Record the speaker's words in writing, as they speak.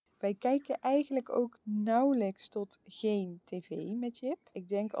Wij kijken eigenlijk ook nauwelijks tot geen tv met Jip. Ik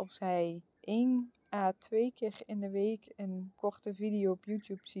denk als hij 1 à 2 keer in de week een korte video op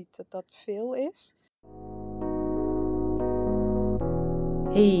YouTube ziet, dat dat veel is.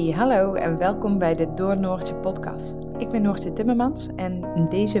 Hey, hallo en welkom bij de Door Noortje podcast. Ik ben Noortje Timmermans en in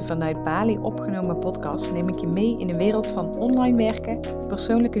deze vanuit Bali opgenomen podcast neem ik je mee in de wereld van online werken,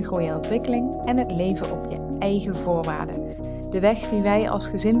 persoonlijke groei en ontwikkeling en het leven op je eigen voorwaarden. De weg die wij als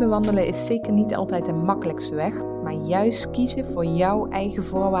gezin bewandelen is zeker niet altijd de makkelijkste weg, maar juist kiezen voor jouw eigen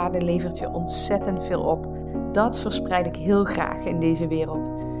voorwaarden levert je ontzettend veel op. Dat verspreid ik heel graag in deze wereld.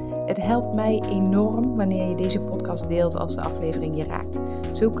 Het helpt mij enorm wanneer je deze podcast deelt als de aflevering je raakt.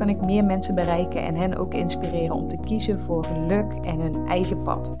 Zo kan ik meer mensen bereiken en hen ook inspireren om te kiezen voor geluk en hun eigen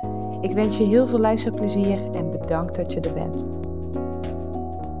pad. Ik wens je heel veel luisterplezier en bedankt dat je er bent.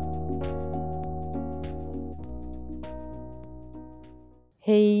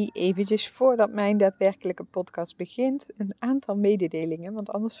 Hey, eventjes voordat mijn daadwerkelijke podcast begint, een aantal mededelingen, want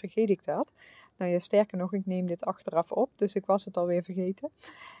anders vergeet ik dat. Nou ja, sterker nog, ik neem dit achteraf op, dus ik was het alweer vergeten.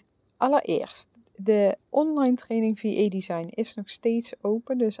 Allereerst, de online training VA Design is nog steeds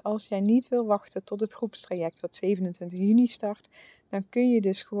open. Dus als jij niet wil wachten tot het groepstraject wat 27 juni start, dan kun je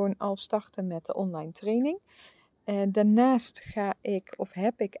dus gewoon al starten met de online training. Daarnaast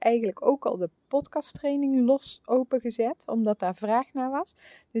heb ik eigenlijk ook al de podcasttraining los opengezet, omdat daar vraag naar was.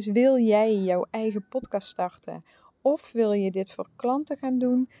 Dus wil jij jouw eigen podcast starten of wil je dit voor klanten gaan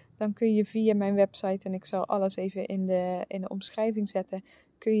doen, dan kun je via mijn website, en ik zal alles even in de omschrijving zetten,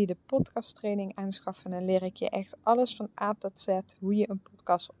 kun je de podcasttraining aanschaffen. En leer ik je echt alles van A tot Z, hoe je een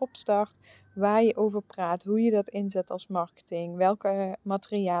podcast opstart, waar je over praat, hoe je dat inzet als marketing, welke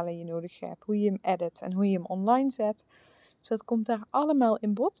materialen je nodig hebt, hoe je hem edit en hoe je hem online zet. Dus dat komt daar allemaal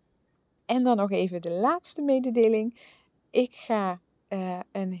in bod. En dan nog even de laatste mededeling. Ik ga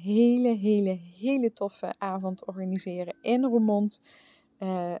een hele toffe avond organiseren in Roermond.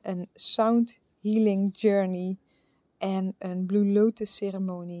 Een Sound Healing Journey en een Blue Lotus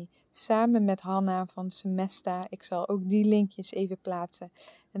ceremonie. Samen met Hanna van Semesta. Ik zal ook die linkjes even plaatsen.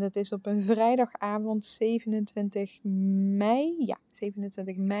 En dat is op een vrijdagavond 27 mei. Ja,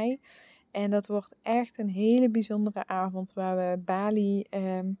 27 mei. En dat wordt echt een hele bijzondere avond waar we Bali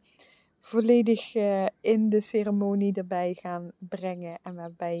volledig in de ceremonie erbij gaan brengen. En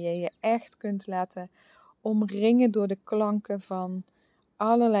waarbij je je echt kunt laten omringen door de klanken van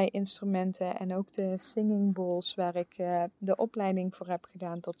allerlei instrumenten. En ook de singing bowls waar ik de opleiding voor heb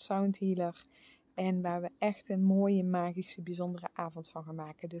gedaan tot sound healer. En waar we echt een mooie, magische, bijzondere avond van gaan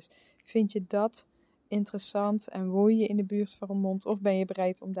maken. Dus vind je dat interessant en woon je in de buurt van Roermond of ben je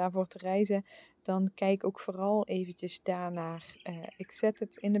bereid om daarvoor te reizen, dan kijk ook vooral eventjes daarnaar. Ik zet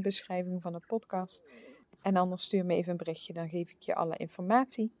het in de beschrijving van de podcast. En anders stuur me even een berichtje, dan geef ik je alle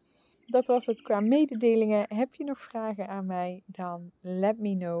informatie. Dat was het qua mededelingen. Heb je nog vragen aan mij, dan let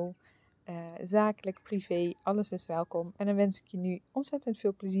me know. Zakelijk, privé, alles is welkom. En dan wens ik je nu ontzettend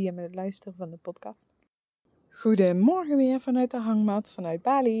veel plezier met het luisteren van de podcast. Goedemorgen weer vanuit de hangmat, vanuit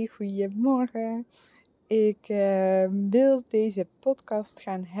Bali. Goedemorgen. Ik wil deze podcast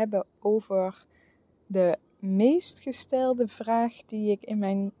gaan hebben over de meest gestelde vraag die ik in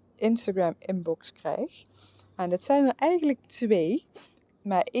mijn Instagram inbox krijg. En dat zijn er eigenlijk 2.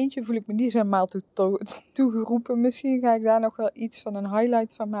 Maar eentje voel ik me niet helemaal toegeroepen. Misschien ga ik daar nog wel iets van een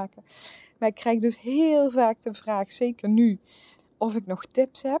highlight van maken. Maar ik krijg dus heel vaak de vraag, zeker nu, of ik nog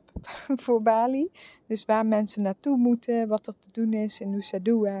tips heb voor Bali. Dus waar mensen naartoe moeten, wat er te doen is in Nusa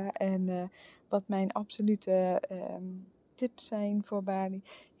Dua. En wat mijn absolute tips zijn voor Bali.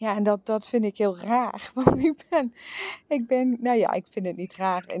 Ja, en dat vind ik heel raar. Want ik vind het niet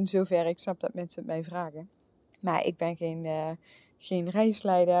raar in zoverre. Ik snap dat mensen het mij vragen. Maar ik ben geen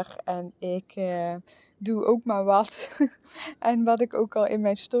reisleider en ik doe ook maar wat. En wat ik ook al in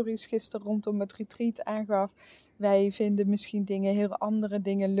mijn stories gisteren rondom het retreat aangaf. Wij vinden misschien heel andere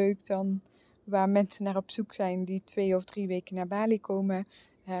dingen leuk dan waar mensen naar op zoek zijn die 2 of 3 weken naar Bali komen.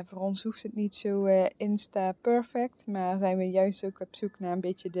 Voor ons hoeft het niet zo insta-perfect, maar zijn we juist ook op zoek naar een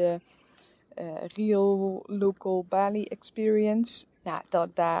beetje de real local Bali experience. Nou,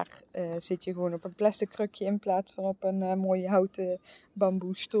 daar zit je gewoon op een plastic krukje in plaats van op een mooie houten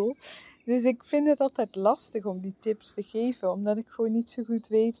bamboestoel. Dus ik vind het altijd lastig om die tips te geven, omdat ik gewoon niet zo goed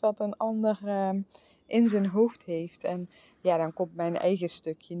weet wat een ander in zijn hoofd heeft. En ja, dan komt mijn eigen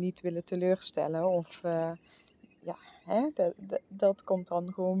stukje niet willen teleurstellen of dat komt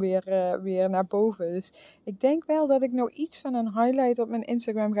dan gewoon weer naar boven. Dus ik denk wel dat ik nog iets van een highlight op mijn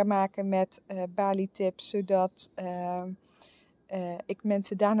Instagram ga maken met Bali tips. Zodat ik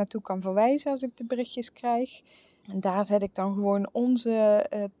mensen daar naartoe kan verwijzen als ik de berichtjes krijg. En daar zet ik dan gewoon onze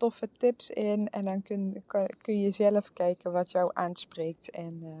toffe tips in. En dan kun je zelf kijken wat jou aanspreekt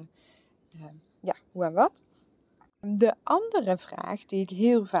en hoe en wat. De andere vraag die ik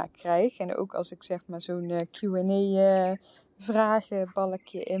heel vaak krijg, en ook als ik zeg maar zo'n Q&A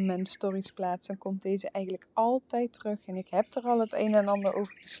vragenbalkje in mijn stories plaats, dan komt deze eigenlijk altijd terug. En ik heb er al het een en ander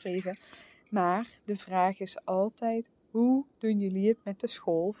over geschreven. Maar de vraag is altijd, hoe doen jullie het met de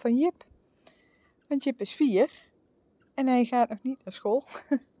school van Jip? Want Jip is 4 en hij gaat nog niet naar school.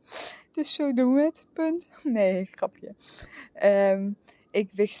 Dus zo doen we het, punt. Nee, grapje.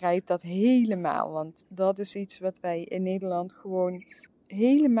 Ik begrijp dat helemaal, want dat is iets wat wij in Nederland gewoon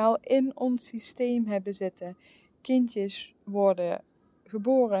helemaal in ons systeem hebben zitten. Kindjes worden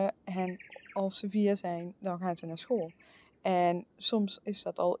geboren en als ze 4 zijn, dan gaan ze naar school. En soms is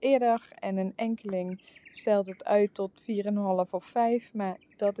dat al eerder en een enkeling stelt het uit tot 4,5 of 5, maar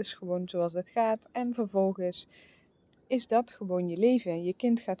dat is gewoon zoals het gaat. En vervolgens is dat gewoon je leven. Je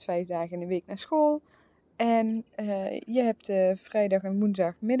kind gaat 5 dagen in de week naar school. En je hebt de vrijdag en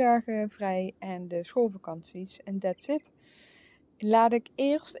woensdagmiddagen vrij en de schoolvakanties. En that's it. Laat ik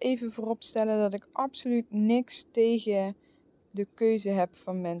eerst even vooropstellen dat ik absoluut niks tegen de keuze heb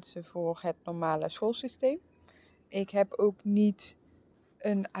van mensen voor het normale schoolsysteem. Ik heb ook niet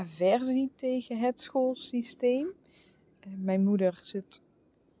een aversie tegen het schoolsysteem. Mijn moeder zit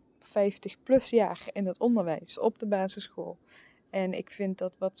 50 plus jaar in het onderwijs op de basisschool. En ik vind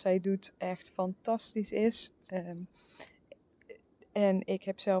dat wat zij doet echt fantastisch is. En ik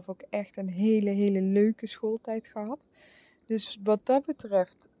heb zelf ook echt een hele leuke schooltijd gehad. Dus wat dat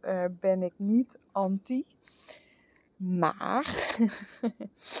betreft ben ik niet anti. Maar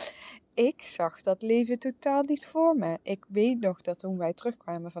ik zag dat leven totaal niet voor me. Ik weet nog dat toen wij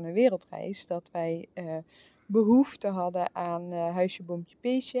terugkwamen van een wereldreis, dat wij behoefte hadden aan huisje, boompje,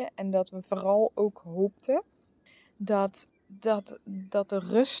 beestje. En dat we vooral ook hoopten dat de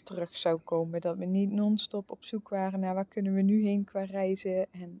rust terug zou komen. Dat we niet non-stop op zoek waren naar waar kunnen we nu heen qua reizen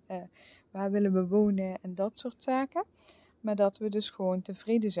en waar willen we wonen en dat soort zaken. Maar dat we dus gewoon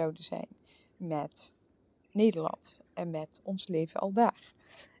tevreden zouden zijn met Nederland en met ons leven al daar.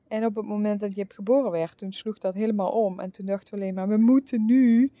 En op het moment dat Jip geboren werd, toen sloeg dat helemaal om. En toen dachten we alleen maar, we moeten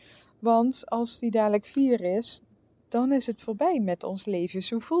nu, want als die dadelijk 4 is, dan is het voorbij met ons leven.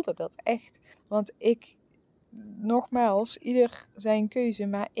 Zo voelde dat echt. Want nogmaals, ieder zijn keuze,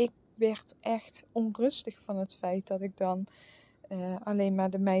 maar ik werd echt onrustig van het feit dat ik dan alleen maar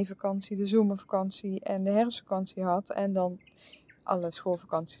de meivakantie, de zomervakantie en de herfstvakantie had. En dan alle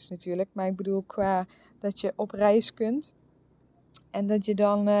schoolvakanties natuurlijk. Maar ik bedoel qua dat je op reis kunt. En dat je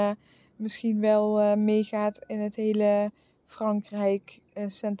dan misschien wel meegaat in het hele Frankrijk,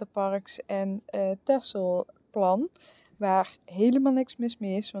 Centerparks en Texel plan. Waar helemaal niks mis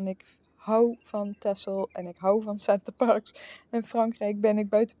mee is. Want ik hou van Texel en ik hou van Centerparks. En Frankrijk ben ik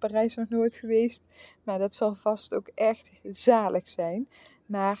buiten Parijs nog nooit geweest. Maar dat zal vast ook echt zalig zijn.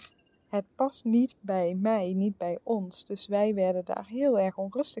 Maar het past niet bij mij, niet bij ons. Dus wij werden daar heel erg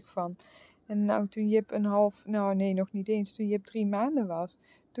onrustig van. En nou, toen Jip nog niet eens, toen Jip 3 maanden was,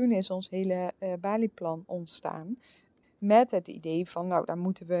 toen is ons hele Bali-plan ontstaan. Met het idee van, nou, daar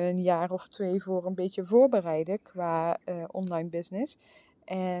moeten we een jaar of 2 voor een beetje voorbereiden qua online business.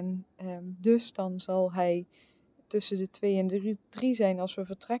 En dus dan zal hij tussen de 2 en de 3 zijn als we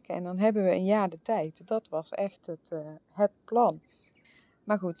vertrekken. En dan hebben we een jaar de tijd. Dat was echt het plan.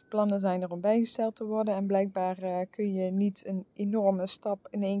 Maar goed, plannen zijn er om bijgesteld te worden. En blijkbaar kun je niet een enorme stap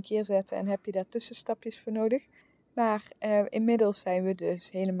in 1 keer zetten en heb je daar tussenstapjes voor nodig. Maar inmiddels zijn we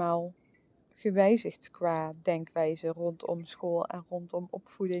dus helemaal gewijzigd qua denkwijze rondom school en rondom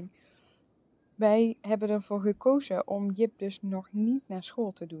opvoeding. Wij hebben ervoor gekozen om Jip dus nog niet naar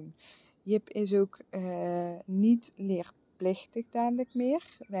school te doen. Jip is ook niet leerplichtig dadelijk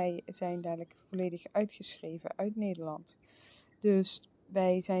meer. Wij zijn dadelijk volledig uitgeschreven uit Nederland. Dus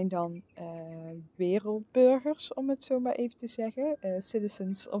wij zijn dan wereldburgers, om het zo maar even te zeggen.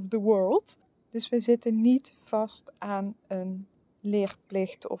 Citizens of the world. Dus we zitten niet vast aan een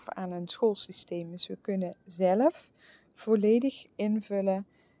leerplicht of aan een schoolsysteem. Dus we kunnen zelf volledig invullen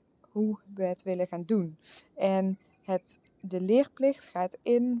hoe we het willen gaan doen. En de leerplicht gaat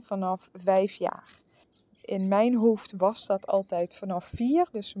in vanaf 5 jaar. In mijn hoofd was dat altijd vanaf 4.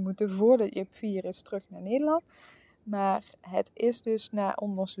 Dus we moeten voordat Jip 4 is terug naar Nederland. Maar het is dus na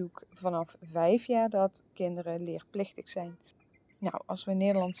onderzoek vanaf 5 jaar dat kinderen leerplichtig zijn. Nou, als we in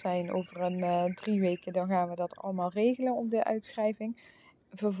Nederland zijn over een 3 weken, dan gaan we dat allemaal regelen op de uitschrijving.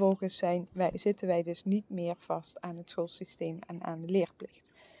 Vervolgens zitten wij dus niet meer vast aan het schoolsysteem en aan de leerplicht.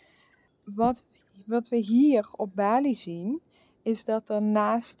 Wat we hier op Bali zien, is dat er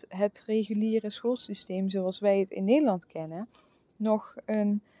naast het reguliere schoolsysteem zoals wij het in Nederland kennen, nog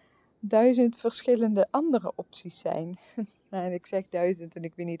 1000 verschillende andere opties zijn. En ik zeg 1000 en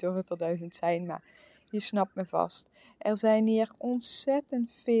ik weet niet of het er 1000 zijn, maar je snapt me vast. Er zijn hier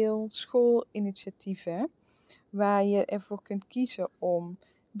ontzettend veel schoolinitiatieven waar je ervoor kunt kiezen om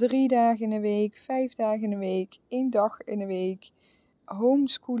 3 dagen in de week, 5 dagen in de week, 1 dag in de week,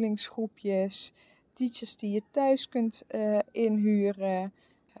 homeschoolingsgroepjes, teachers die je thuis kunt inhuren,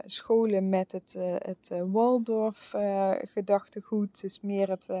 scholen met het Waldorf gedachtegoed, dus meer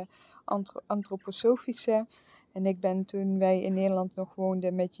het antroposofische. En ik ben toen wij in Nederland nog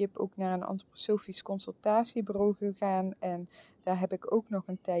woonden met Jip ook naar een antroposofisch consultatiebureau gegaan. En daar heb ik ook nog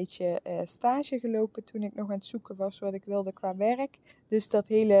een tijdje stage gelopen toen ik nog aan het zoeken was wat ik wilde qua werk. Dus dat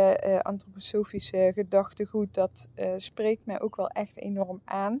hele antroposofische gedachtegoed, dat spreekt mij ook wel echt enorm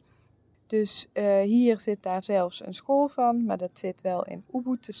aan. Dus hier zit daar zelfs een school van, maar dat zit wel in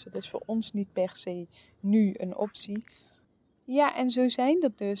Ubud, dus dat is voor ons niet per se nu een optie. Ja, en zo zijn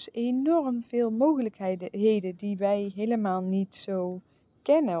er dus enorm veel mogelijkheden die wij helemaal niet zo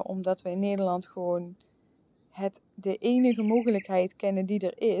kennen, omdat we in Nederland gewoon de enige mogelijkheid kennen die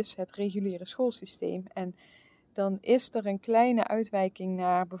er is, het reguliere schoolsysteem. En dan is er een kleine uitwijking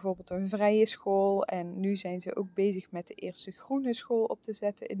naar bijvoorbeeld een vrije school. En nu zijn ze ook bezig met de eerste groene school op te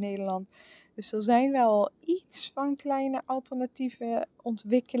zetten in Nederland. Dus er zijn wel iets van kleine alternatieve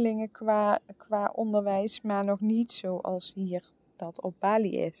ontwikkelingen qua onderwijs, maar nog niet zoals hier dat op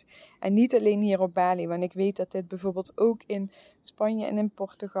Bali is. En niet alleen hier op Bali, want ik weet dat dit bijvoorbeeld ook in Spanje en in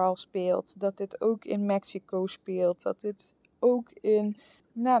Portugal speelt. Dat dit ook in Mexico speelt. Dat dit ook in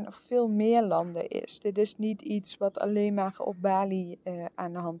nog veel meer landen is. Dit is niet iets wat alleen maar op Bali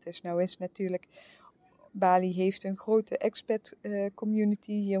aan de hand is. Nou is natuurlijk, Bali heeft een grote expat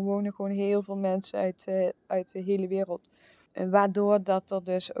community. Hier wonen gewoon heel veel mensen uit de hele wereld. Waardoor dat er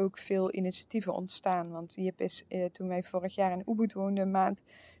dus ook veel initiatieven ontstaan. Want Jip is, toen wij vorig jaar in Ubud woonden, een maand,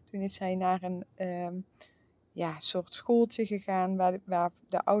 toen is hij naar een soort schooltje gegaan waar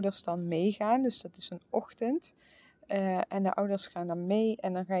de ouders dan meegaan. Dus dat is een ochtend. En de ouders gaan dan mee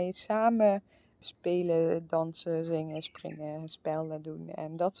en dan ga je samen spelen, dansen, zingen, springen, spellen doen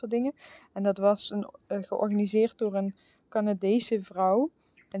en dat soort dingen. En dat was georganiseerd door een Canadese vrouw.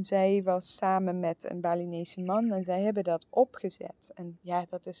 En zij was samen met een Balinese man en zij hebben dat opgezet. En ja,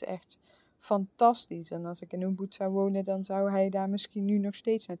 dat is echt fantastisch. En als ik in Ubud zou wonen, dan zou hij daar misschien nu nog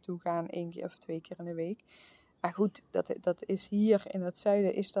steeds naartoe gaan, 1 keer of 2 keer in de week. Maar goed, dat is hier in het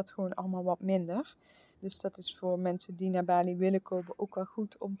zuiden is dat gewoon allemaal wat minder. Dus dat is voor mensen die naar Bali willen komen ook wel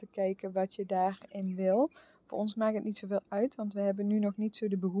goed om te kijken wat je daarin wil. Voor ons maakt het niet zoveel uit, want we hebben nu nog niet zo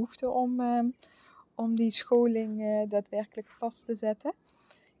de behoefte om die scholing daadwerkelijk vast te zetten.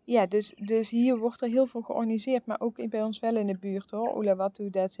 Ja, dus hier wordt er heel veel georganiseerd, maar ook bij ons wel in de buurt hoor. Uluwatu,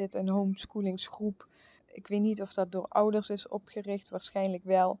 daar zit een homeschoolingsgroep. Ik weet niet of dat door ouders is opgericht, waarschijnlijk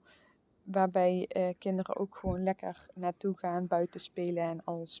wel. Waarbij kinderen ook gewoon lekker naartoe gaan, buiten spelen en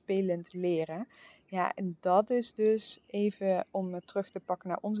al spelend leren. Ja, en dat is dus even om het terug te pakken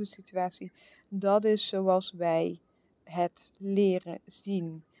naar onze situatie. Dat is zoals wij het leren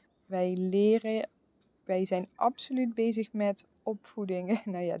zien. Wij zijn absoluut bezig met opvoeding.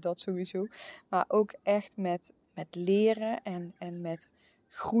 Nou ja, dat sowieso. Maar ook echt met leren en met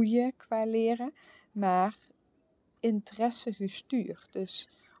groeien qua leren. Maar interesse gestuurd. Dus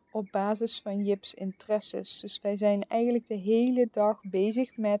op basis van Jip's interesses. Dus wij zijn eigenlijk de hele dag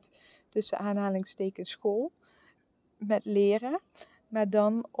bezig met, tussen aanhalingstekens, school. Met leren. Maar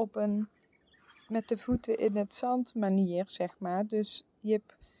dan met de voeten in het zand manier, zeg maar. Dus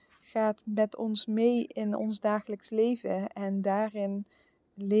Jip gaat met ons mee in ons dagelijks leven. En daarin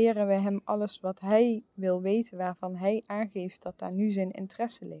leren we hem alles wat hij wil weten. Waarvan hij aangeeft dat daar nu zijn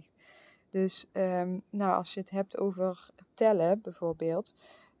interesse ligt. Dus als je het hebt over tellen bijvoorbeeld.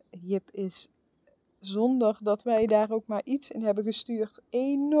 Jip is, zonder dat wij daar ook maar iets in hebben gestuurd,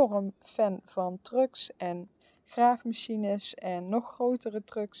 enorm fan van trucks en graafmachines en nog grotere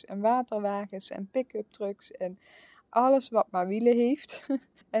trucks en waterwagens en pick-up trucks en alles wat maar wielen heeft.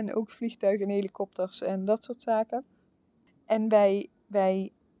 En ook vliegtuigen en helikopters en dat soort zaken. En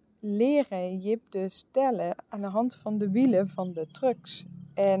wij leren Jip dus tellen aan de hand van de wielen van de trucks.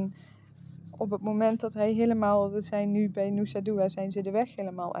 En op het moment dat hij we zijn nu bij Nusa Dua, zijn ze de weg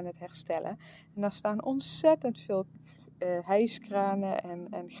helemaal aan het herstellen. En daar staan ontzettend veel hijskranen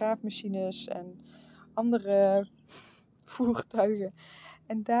en graafmachines en andere voertuigen.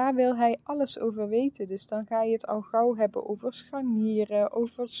 En daar wil hij alles over weten. Dus dan ga je het al gauw hebben over scharnieren,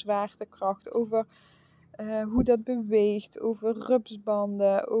 over zwaartekracht, over hoe dat beweegt, over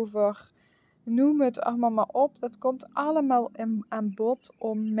rupsbanden, over noem het allemaal maar op. Dat komt allemaal aan bod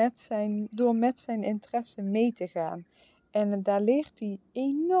door met zijn interesse mee te gaan. En daar leert hij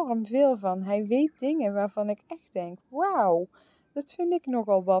enorm veel van. Hij weet dingen waarvan ik echt denk, wauw, dat vind ik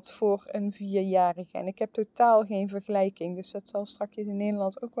nogal wat voor een 4-jarige. En ik heb totaal geen vergelijking. Dus dat zal straks in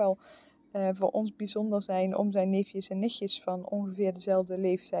Nederland ook wel voor ons bijzonder zijn om zijn neefjes en nichtjes van ongeveer dezelfde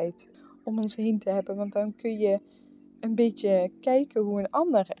leeftijd om ons heen te hebben. Want dan kun je een beetje kijken hoe een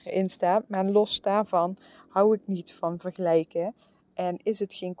ander erin staat. Maar los daarvan hou ik niet van vergelijken. En is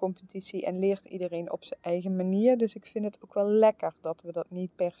het geen competitie en leert iedereen op zijn eigen manier. Dus ik vind het ook wel lekker dat we dat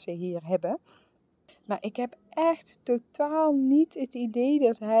niet per se hier hebben. Maar ik heb echt totaal niet het idee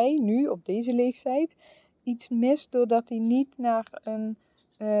dat hij nu op deze leeftijd iets mist doordat hij niet naar een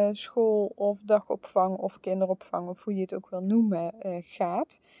school of dagopvang of kinderopvang of hoe je het ook wil noemen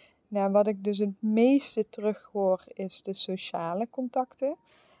gaat. Nou, wat ik dus het meeste terughoor is de sociale contacten.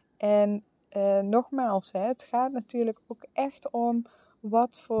 En nogmaals, het gaat natuurlijk ook echt om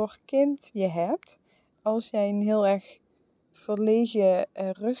wat voor kind je hebt. Als jij een heel erg verlegen,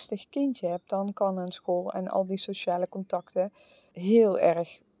 rustig kindje hebt, dan kan een school en al die sociale contacten heel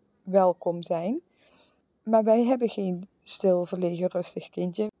erg welkom zijn. Maar wij hebben geen stil, verlegen, rustig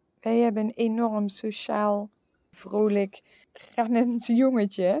kindje. Wij hebben een enorm sociaal, vrolijk, rennend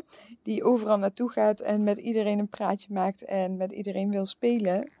jongetje die overal naartoe gaat en met iedereen een praatje maakt en met iedereen wil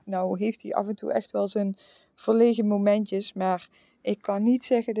spelen. Nou heeft hij af en toe echt wel zijn verlegen momentjes, maar ik kan niet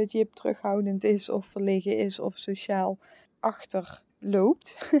zeggen dat Jip terughoudend is of verlegen is of sociaal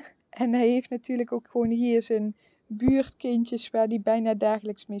achterloopt. En hij heeft natuurlijk ook gewoon hier zijn buurtkindjes waar hij bijna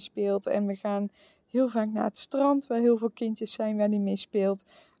dagelijks mee speelt. En we gaan heel vaak naar het strand waar heel veel kindjes zijn waar hij mee speelt.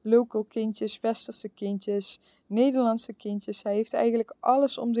 Local kindjes, westerse kindjes, Nederlandse kindjes. Hij heeft eigenlijk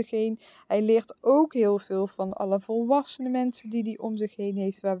alles om zich heen. Hij leert ook heel veel van alle volwassene mensen die hij om zich heen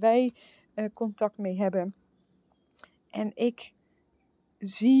heeft, waar wij contact mee hebben. En ik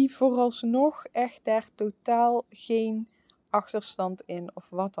zie vooralsnog echt daar totaal geen achterstand in of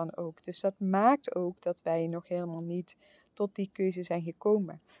wat dan ook. Dus dat maakt ook dat wij nog helemaal niet tot die keuze zijn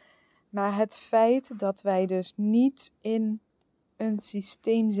gekomen. Maar het feit dat wij dus niet in een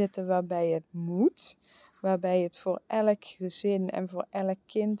systeem zitten waarbij het moet, waarbij het voor elk gezin en voor elk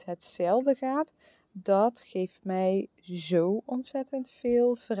kind hetzelfde gaat, dat geeft mij zo ontzettend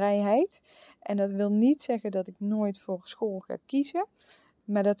veel vrijheid. En dat wil niet zeggen dat ik nooit voor school ga kiezen,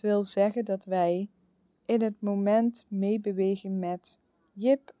 maar dat wil zeggen dat wij in het moment meebewegen met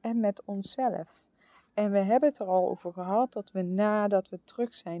Jip en met onszelf. En we hebben het er al over gehad dat we nadat we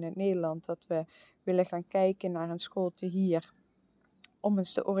terug zijn in Nederland, dat we willen gaan kijken naar een schooltje hier om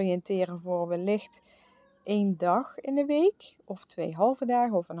ons te oriënteren voor wellicht 1 dag in de week of 2 halve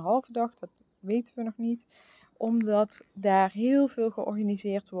dagen of een halve dag, dat weten we nog niet. Omdat daar heel veel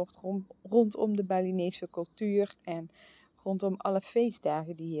georganiseerd wordt rondom de Balinese cultuur en rondom alle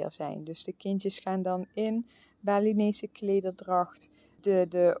feestdagen die hier zijn. Dus de kindjes gaan dan in Balinese klederdracht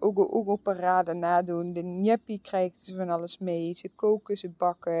de Ogo-Ogo parade nadoen. De Nyepi krijgt ze van alles mee. Ze koken, ze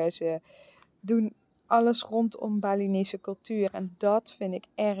bakken, ze doen alles rondom Balinese cultuur. En dat vind ik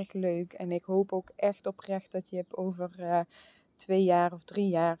erg leuk. En ik hoop ook echt oprecht dat je over 2 jaar of 3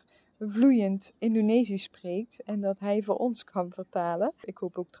 jaar vloeiend Indonesisch spreekt. En dat hij voor ons kan vertalen. Ik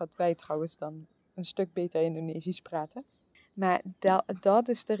hoop ook dat wij trouwens dan een stuk beter Indonesisch praten. Maar dat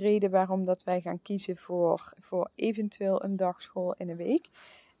is de reden waarom dat wij gaan kiezen voor eventueel een dagschool in de week.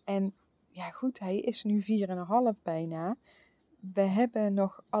 En ja goed, hij is nu 4,5 bijna. We hebben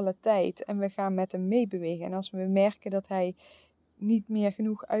nog alle tijd en we gaan met hem meebewegen. En als we merken dat hij niet meer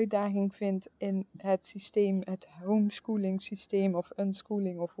genoeg uitdaging vindt in het systeem, het homeschooling systeem of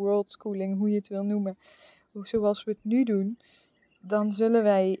unschooling of worldschooling, hoe je het wil noemen, zoals we het nu doen, dan zullen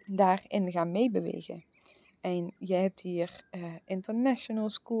wij daarin gaan meebewegen. En je hebt hier international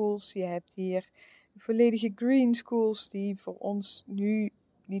schools, je hebt hier volledige green schools die voor ons nu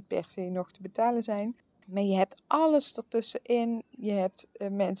niet per se nog te betalen zijn. Maar je hebt alles ertussenin. Je hebt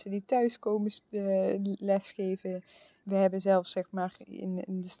mensen die thuiskomen lesgeven. We hebben zelfs zeg maar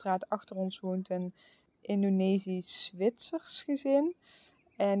in de straat achter ons woont een Indonesisch-Zwitsers gezin.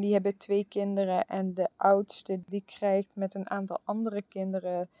 En die hebben 2 kinderen en de oudste die krijgt met een aantal andere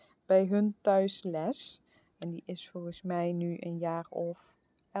kinderen bij hun thuis les. En die is volgens mij nu een jaar of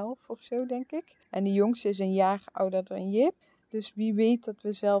 11 of zo, denk ik. En de jongste is een jaar ouder dan Jip. Dus wie weet dat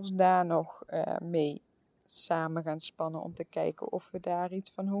we zelfs daar nog mee samen gaan spannen om te kijken of we daar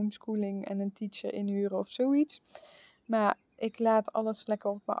iets van homeschooling en een teacher inhuren of zoiets. Maar ik laat alles lekker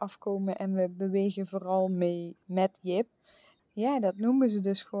op me afkomen en we bewegen vooral mee met Jip. Ja, dat noemen ze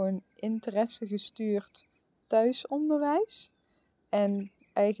dus gewoon interessegestuurd thuisonderwijs. En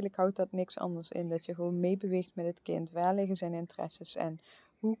eigenlijk houdt dat niks anders in. Dat je gewoon meebeweegt met het kind. Waar liggen zijn interesses en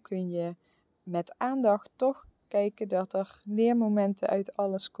hoe kun je met aandacht toch kijken dat er leermomenten uit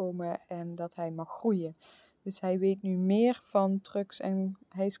alles komen en dat hij mag groeien. Dus hij weet nu meer van trucks en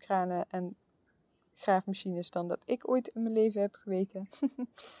hijskranen en graafmachines dan dat ik ooit in mijn leven heb geweten.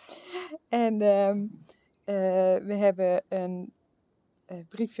 En we hebben een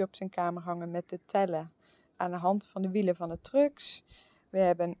briefje op zijn kamer hangen met de tellen aan de hand van de wielen van de trucks. We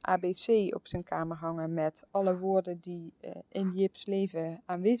hebben een ABC op zijn kamer hangen met alle woorden die in Jip's leven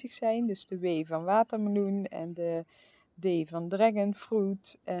aanwezig zijn. Dus de W van watermeloen en de D van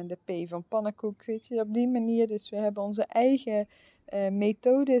dragonfruit en de P van pannenkoek. Weet je, op die manier. Dus we hebben onze eigen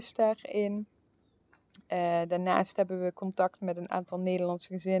methodes daarin. Daarnaast hebben we contact met een aantal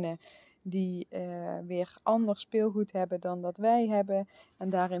Nederlandse gezinnen die weer ander speelgoed hebben dan dat wij hebben. En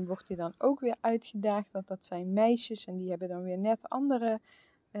daarin wordt hij dan ook weer uitgedaagd, want dat zijn meisjes en die hebben dan weer net andere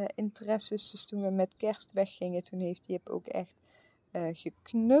interesses. Dus toen we met kerst weggingen, toen heeft Jip ook echt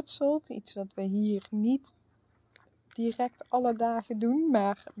geknutseld. Iets wat we hier niet direct alle dagen doen,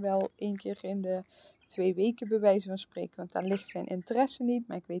 maar wel 1 keer in de 2 weken bij wijze van spreken. Want daar ligt zijn interesse niet,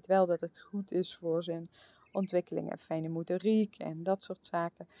 maar ik weet wel dat het goed is voor zijn ontwikkeling en fijne motoriek en dat soort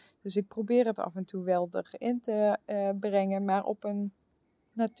zaken. Dus ik probeer het af en toe wel erin te brengen, maar op een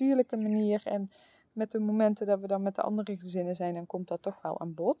natuurlijke manier. En met de momenten dat we dan met de andere gezinnen zijn, dan komt dat toch wel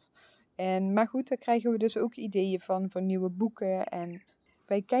aan bod. Maar goed, daar krijgen we dus ook ideeën van nieuwe boeken. En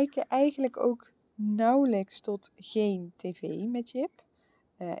wij kijken eigenlijk ook nauwelijks tot geen tv met Jip.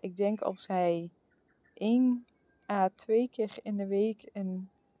 Ik denk als hij 1 à 2 keer in de week een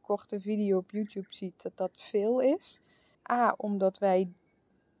korte video op YouTube ziet, dat dat veel is. Omdat wij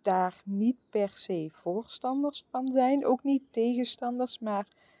daar niet per se voorstanders van zijn. Ook niet tegenstanders, maar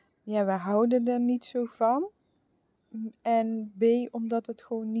ja, we houden er niet zo van. En B, omdat het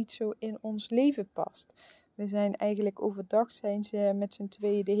gewoon niet zo in ons leven past. We zijn eigenlijk overdag zijn ze met z'n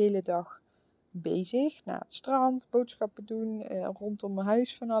tweeën de hele dag bezig. Naar het strand, boodschappen doen, rondom mijn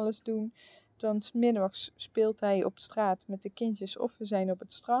huis van alles doen. Dan 's middags speelt hij op straat met de kindjes of we zijn op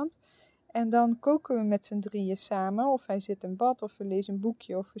het strand. En dan koken we met z'n drieën samen. Of hij zit in bad, of we lezen een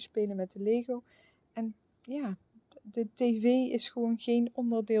boekje, of we spelen met de Lego. En ja, de tv is gewoon geen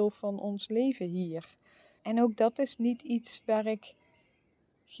onderdeel van ons leven hier. En ook dat is niet iets waar ik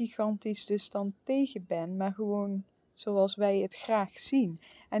gigantisch dus dan tegen ben, maar gewoon zoals wij het graag zien.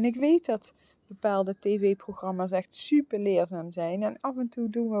 En ik weet dat bepaalde tv-programma's echt super leerzaam zijn. En af en toe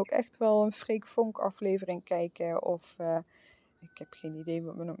doen we ook echt wel een Freek Vonk aflevering kijken. Of ik heb geen idee.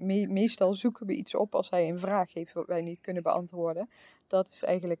 Meestal zoeken we iets op als hij een vraag heeft wat wij niet kunnen beantwoorden. Dat is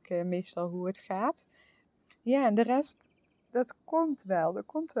eigenlijk meestal hoe het gaat. Ja, en de rest, dat komt wel. Er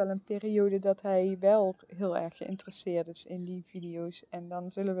komt wel een periode dat hij wel heel erg geïnteresseerd is in die video's. En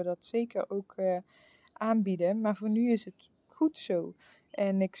dan zullen we dat zeker ook aanbieden. Maar voor nu is het goed zo.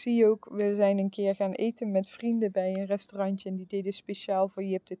 En ik zie ook, we zijn een keer gaan eten met vrienden bij een restaurantje. En die deden speciaal voor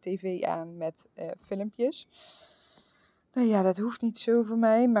Jip de tv aan met filmpjes. Nou ja, dat hoeft niet zo voor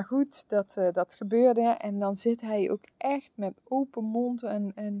mij. Maar goed, dat gebeurde. En dan zit hij ook echt met open mond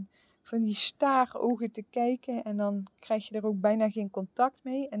en van die staarogen te kijken. En dan krijg je er ook bijna geen contact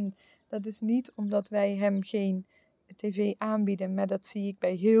mee. En dat is niet omdat wij hem geen tv aanbieden. Maar dat zie ik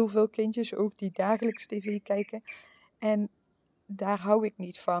bij heel veel kindjes, ook die dagelijks tv kijken. En daar hou ik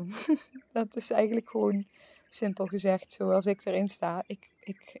niet van. Dat is eigenlijk gewoon simpel gezegd zoals ik erin sta.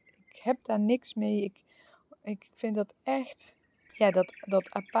 Ik heb daar niks mee. Ik vind dat echt, ja, dat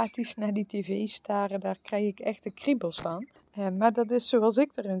apathisch naar die tv staren, daar krijg ik echt de kriebels van. Maar dat is zoals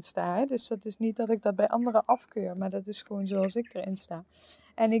ik erin sta. Hè? Dus dat is niet dat ik dat bij anderen afkeur, maar dat is gewoon zoals ik erin sta.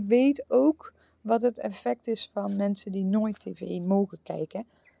 En ik weet ook wat het effect is van mensen die nooit tv mogen kijken.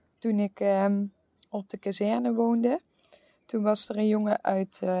 Toen ik op de kazerne woonde, toen was er een jongen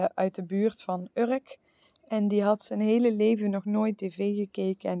uit de buurt van Urk. En die had zijn hele leven nog nooit tv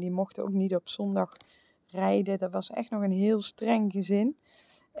gekeken en die mocht ook niet op zondag rijden. Dat was echt nog een heel streng gezin.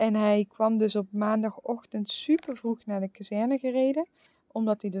 En hij kwam dus op maandagochtend super vroeg naar de kazerne gereden.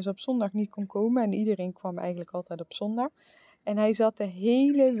 Omdat hij dus op zondag niet kon komen. En iedereen kwam eigenlijk altijd op zondag. En hij zat de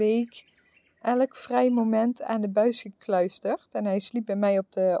hele week elk vrij moment aan de buis gekluisterd. En hij sliep bij mij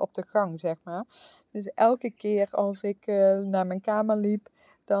op de gang, zeg maar. Dus elke keer als ik naar mijn kamer liep,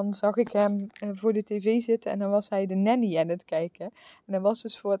 dan zag ik hem voor de tv zitten en dan was hij de nanny aan het kijken. En dat was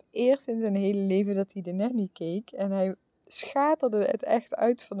dus voor het eerst in zijn hele leven dat hij de nanny keek. En hij schaterde het echt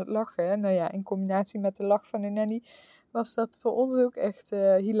uit van het lachen. Nou ja, in combinatie met de lach van de nanny was dat voor ons ook echt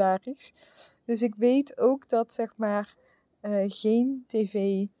hilarisch. Dus ik weet ook dat, zeg maar, geen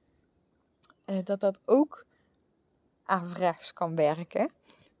tv, dat ook averechts kan werken.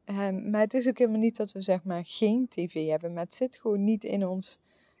 Maar het is ook helemaal niet dat we zeg maar geen tv hebben. Maar het zit gewoon niet in ons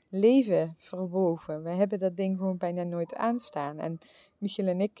leven verwoven. We hebben dat ding gewoon bijna nooit aanstaan. En Michiel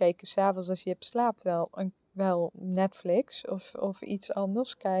en ik kijken s'avonds als je hebt slaapt wel Netflix of iets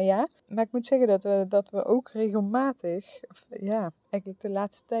anders, Kaya. Maar ik moet zeggen dat we ook regelmatig, eigenlijk de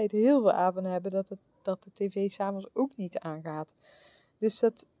laatste tijd heel veel avonden hebben dat de tv s'avonds ook niet aangaat. Dus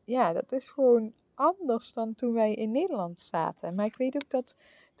dat is gewoon anders dan toen wij in Nederland zaten. Maar ik weet ook dat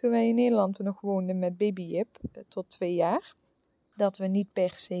toen wij in Nederland nog woonden met baby Jip, tot 2 jaar, dat we niet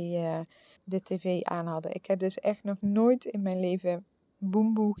per se de tv aan hadden. Ik heb dus echt nog nooit in mijn leven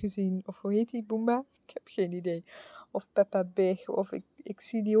Boemboe gezien. Of hoe heet die, Boomba? Ik heb geen idee. Of Peppa Pig. Of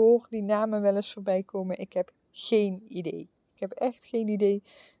ik hoor die namen wel eens voorbij komen. Ik heb geen idee. Ik heb echt geen idee.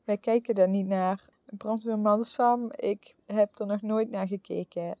 Wij kijken daar niet naar. Brandweerman Sam, ik heb er nog nooit naar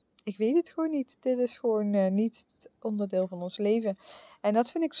gekeken. Ik weet het gewoon niet. Dit is gewoon niet het onderdeel van ons leven. En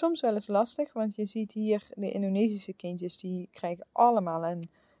dat vind ik soms wel eens lastig. Want je ziet hier de Indonesische kindjes. Die krijgen allemaal een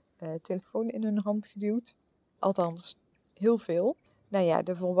telefoon in hun hand geduwd. Althans, heel veel. Nou ja,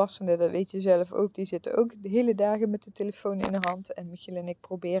 de volwassenen, dat weet je zelf ook. Die zitten ook de hele dagen met de telefoon in de hand. En Michiel en ik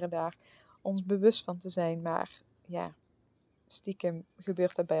proberen daar ons bewust van te zijn. Maar ja, stiekem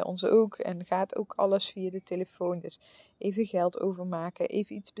gebeurt dat bij ons ook. En gaat ook alles via de telefoon. Dus even geld overmaken,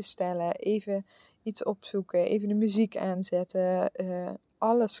 even iets bestellen, even iets opzoeken, even de muziek aanzetten.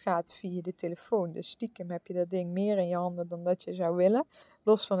 Alles gaat via de telefoon. Dus stiekem heb je dat ding meer in je handen dan dat je zou willen.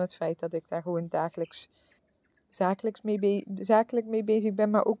 Los van het feit dat ik daar gewoon dagelijks zakelijk mee bezig ben.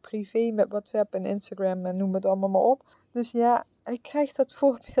 Maar ook privé met WhatsApp en Instagram en noem het allemaal maar op. Dus ja, ik krijg dat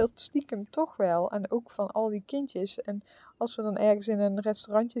voorbeeld stiekem toch wel. En ook van al die kindjes. En als we dan ergens in een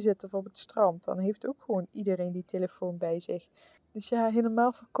restaurantje zitten of op het strand, dan heeft ook gewoon iedereen die telefoon bij zich. Dus ja,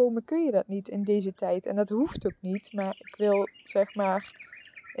 helemaal voorkomen kun je dat niet in deze tijd. En dat hoeft ook niet. Maar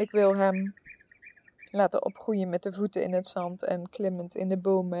ik wil hem laten opgroeien met de voeten in het zand en klimmend in de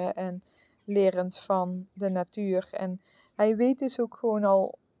bomen en lerend van de natuur. En hij weet dus ook gewoon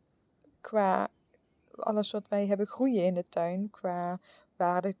al qua alles wat wij hebben groeien in de tuin, qua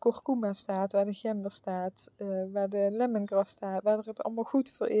waar de kurkuma staat, waar de gember staat, waar de lemongrass staat, waar het allemaal goed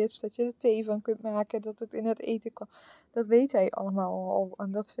voor is, dat je er thee van kunt maken, dat het in het eten kan. Dat weet hij allemaal al.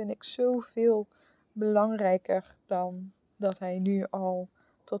 En dat vind ik zoveel belangrijker dan dat hij nu al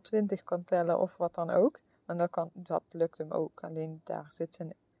tot 20 kan tellen of wat dan ook. En dat lukt hem ook, alleen daar zit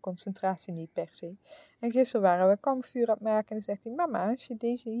zijn concentratie niet per se. En gisteren waren we kampvuur aan het maken en dan zegt hij: mama, als je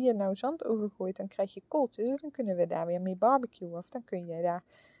deze hier nou zand overgooit, dan krijg je kooltjes. Dus dan kunnen we daar weer mee barbecuen of dan kun je daar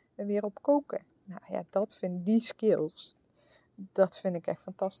weer op koken. Nou ja, die skills, dat vind ik echt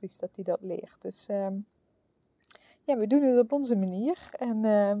fantastisch dat hij dat leert. Dus we doen het op onze manier. En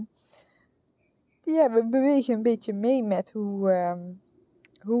we bewegen een beetje mee met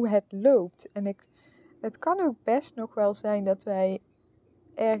hoe het loopt. En het kan ook best nog wel zijn dat wij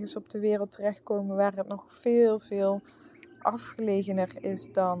ergens op de wereld terechtkomen waar het nog veel, veel afgelegener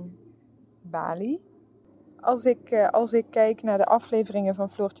is dan Bali. Als ik kijk naar de afleveringen van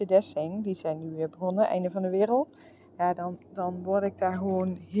Floortje Dessing, die zijn nu weer begonnen, Einde van de Wereld, ja, dan word ik daar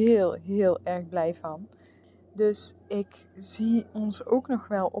gewoon heel, heel erg blij van. Dus ik zie ons ook nog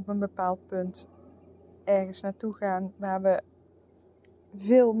wel op een bepaald punt ergens naartoe gaan waar we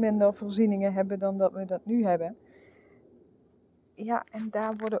veel minder voorzieningen hebben dan dat we dat nu hebben. Ja, en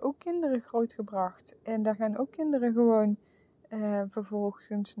daar worden ook kinderen grootgebracht. En daar gaan ook kinderen gewoon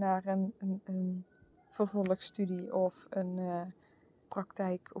vervolgens naar een vervolgstudie of een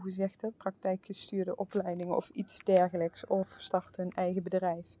praktijkgestuurde opleiding of iets dergelijks. Of starten een eigen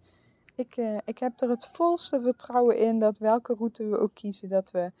bedrijf. Ik heb er het volste vertrouwen in dat welke route we ook kiezen,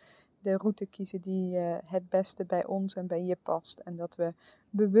 dat we de route kiezen die het beste bij ons en bij je past. En dat we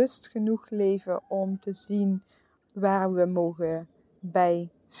bewust genoeg leven om te zien waar we mogen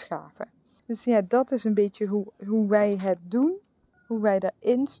bijschaven. Dus ja, dat is een beetje hoe wij het doen, hoe wij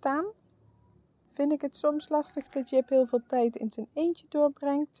erin staan. Vind ik het soms lastig dat je heel veel tijd in zijn eentje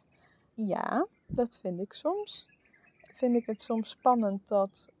doorbrengt? Ja, dat vind ik soms. Vind ik het soms spannend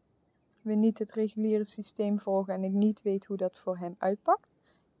dat we niet het reguliere systeem volgen en ik niet weet hoe dat voor hem uitpakt?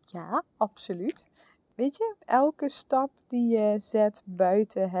 Ja, absoluut. Weet je, elke stap die je zet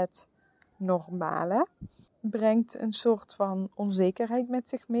buiten het normale brengt een soort van onzekerheid met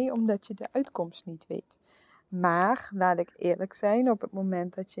zich mee, omdat je de uitkomst niet weet. Maar, laat ik eerlijk zijn, op het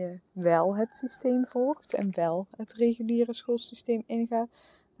moment dat je wel het systeem volgt en wel het reguliere schoolsysteem ingaat,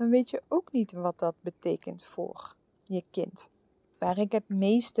 dan weet je ook niet wat dat betekent voor je kind. Waar ik het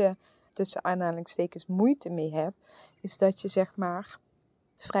meeste, tussen aanhalingstekens, moeite mee heb, is dat je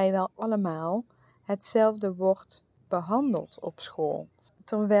vrijwel allemaal hetzelfde wordt behandeld op school.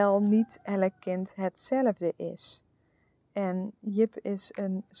 Terwijl niet elk kind hetzelfde is. En Jip is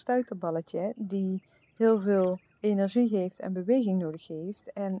een stuiterballetje die heel veel energie heeft en beweging nodig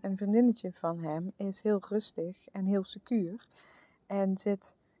heeft. En een vriendinnetje van hem is heel rustig en heel secuur. En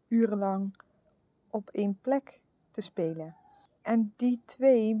zit urenlang op één plek te spelen. En die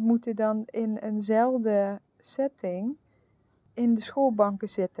twee moeten dan in eenzelfde setting in de schoolbanken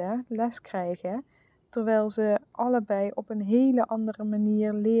zitten, les krijgen. Terwijl ze allebei op een hele andere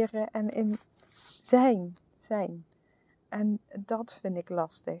manier leren en in zijn. En dat vind ik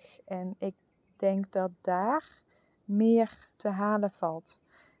lastig. En ik denk dat daar meer te halen valt.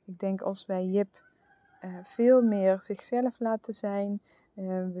 Ik denk als wij Jip veel meer zichzelf laten zijn.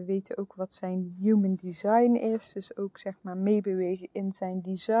 We weten ook wat zijn human design is. Dus ook zeg maar meebewegen in zijn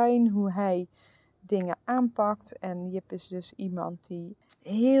design. Hoe hij dingen aanpakt. En Jip is dus iemand die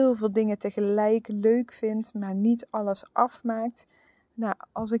heel veel dingen tegelijk leuk vindt. Maar niet alles afmaakt. Nou,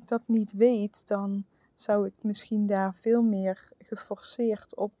 als ik dat niet weet, dan zou ik misschien daar veel meer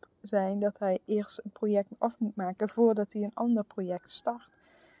geforceerd op zijn. Dat hij eerst een project af moet maken voordat hij een ander project start.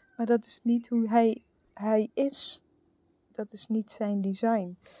 Maar dat is niet hoe hij is. Dat is niet zijn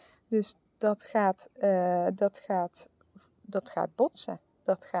design. Dus dat gaat botsen.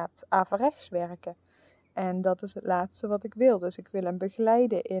 Dat gaat averechts werken. En dat is het laatste wat ik wil. Dus ik wil hem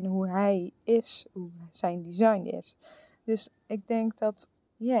begeleiden in hoe hij is, hoe zijn design is. Dus ik denk dat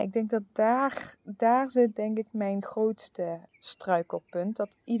daar zit denk ik mijn grootste struikelpunt.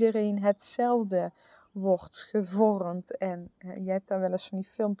 Dat iedereen hetzelfde wordt gevormd. En jij hebt daar wel eens van die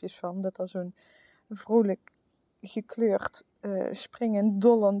filmpjes van. Dat er zo'n vrolijk gekleurd, springend,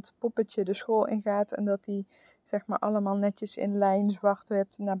 dollend poppetje de school ingaat. En dat die zeg maar allemaal netjes in lijn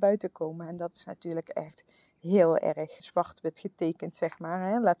zwart-wit naar buiten komen. En dat is natuurlijk echt heel erg zwart-wit getekend, zeg maar.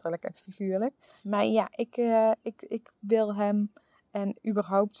 Hè? Letterlijk en figuurlijk. Maar ja, ik wil hem. En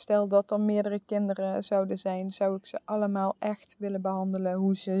überhaupt, stel dat er meerdere kinderen zouden zijn, zou ik ze allemaal echt willen behandelen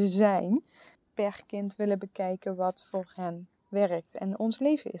hoe ze zijn. Per kind willen bekijken wat voor hen werkt. En ons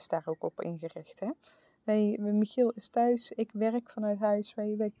leven is daar ook op ingericht. Hè? Michiel is thuis, ik werk vanuit huis.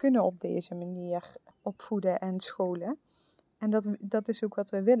 Wij kunnen op deze manier opvoeden en scholen. En dat is ook wat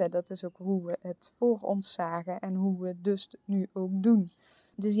we willen. Dat is ook hoe we het voor ons zagen en hoe we het dus nu ook doen.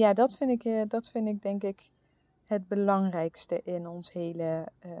 Dus ja, dat vind ik denk ik het belangrijkste in ons hele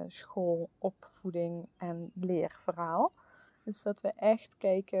schoolopvoeding en leerverhaal. Dus dat we echt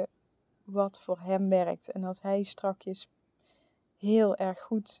kijken wat voor hem werkt. En als hij strakjes heel erg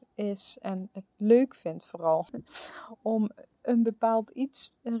goed is en het leuk vindt vooral om een bepaald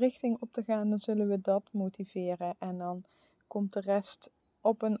iets een richting op te gaan, dan zullen we dat motiveren. En dan komt de rest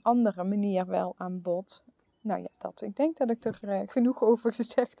op een andere manier wel aan bod. Nou ja, dat. Ik denk dat ik er genoeg over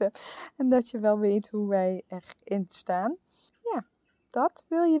gezegd heb. En dat je wel weet hoe wij erin staan. Ja, dat.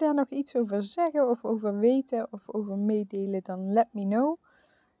 Wil je daar nog iets over zeggen of over weten of over meedelen, dan let me know.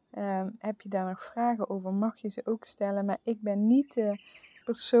 Heb je daar nog vragen over, mag je ze ook stellen. Maar ik ben niet de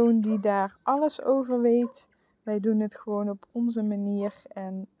persoon die daar alles over weet. Wij doen het gewoon op onze manier.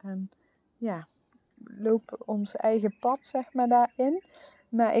 En ja, lopen ons eigen pad, zeg maar, daarin.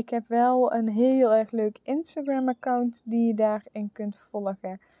 Maar ik heb wel een heel erg leuk Instagram-account die je daarin kunt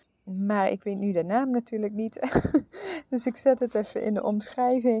volgen. Maar ik weet nu de naam natuurlijk niet. Dus ik zet het even in de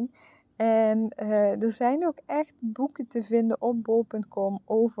omschrijving. En er zijn ook echt boeken te vinden op bol.com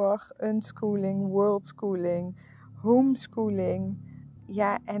over unschooling, worldschooling, homeschooling.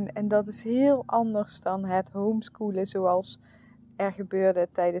 Ja, en dat is heel anders dan het homeschoolen zoals er gebeurde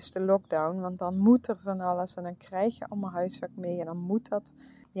tijdens de lockdown. Want dan moet er van alles en dan krijg je allemaal huiswerk mee. En dan moet dat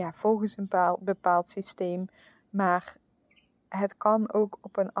volgens een bepaald systeem. Maar het kan ook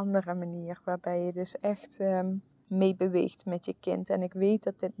op een andere manier. Waarbij je dus echt meebeweegt met je kind. En ik weet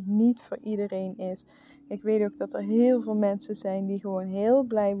dat dit niet voor iedereen is. Ik weet ook dat er heel veel mensen zijn die gewoon heel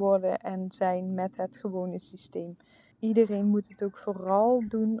blij worden en zijn met het gewone systeem. Iedereen moet het ook vooral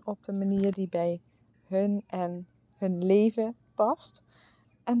doen op de manier die bij hun en hun leven past.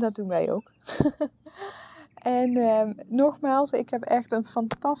 En dat doen wij ook. En nogmaals, ik heb echt een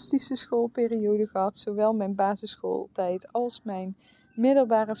fantastische schoolperiode gehad. Zowel mijn basisschooltijd als mijn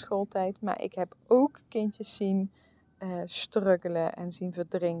middelbare schooltijd. Maar ik heb ook kindjes zien struggelen en zien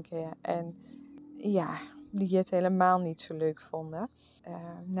verdrinken. En ja, die het helemaal niet zo leuk vonden.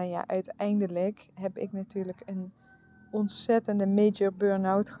 Uiteindelijk heb ik natuurlijk een ontzettende major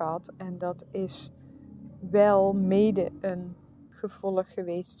burn-out gehad. En dat is wel mede een gevolg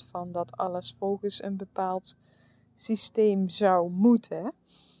geweest van dat alles volgens een bepaald systeem zou moeten.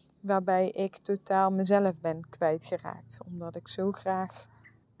 Waarbij ik totaal mezelf ben kwijtgeraakt. Omdat ik zo graag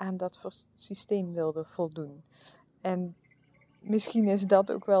aan dat systeem wilde voldoen. En misschien is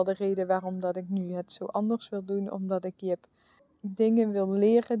dat ook wel de reden waarom dat ik nu het zo anders wil doen. Omdat ik je dingen wil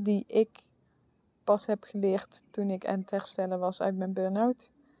leren die ik pas heb geleerd toen ik aan het herstellen was uit mijn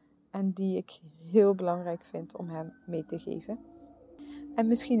burn-out. En die ik heel belangrijk vind om hem mee te geven. En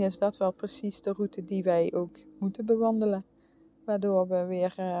misschien is dat wel precies de route die wij ook moeten bewandelen. Waardoor we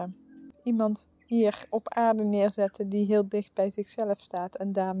weer iemand hier op aarde neerzetten die heel dicht bij zichzelf staat.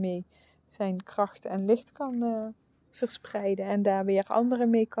 En daarmee zijn kracht en licht kan verspreiden. En daar weer anderen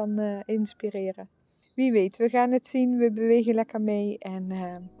mee kan inspireren. Wie weet, we gaan het zien. We bewegen lekker mee. En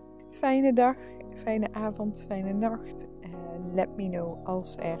fijne dag, fijne avond, fijne nacht. Let me know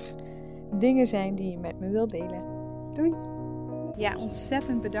als er dingen zijn die je met me wilt delen. Doei! Ja,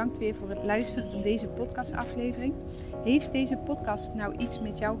 ontzettend bedankt weer voor het luisteren van deze podcastaflevering. Heeft deze podcast nou iets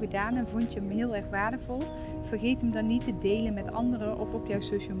met jou gedaan en vond je hem heel erg waardevol? Vergeet hem dan niet te delen met anderen of op jouw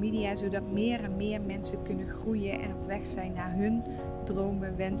social media, zodat meer en meer mensen kunnen groeien en op weg zijn naar hun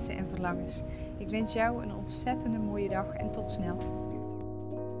dromen, wensen en verlangens. Ik wens jou een ontzettende mooie dag en tot snel.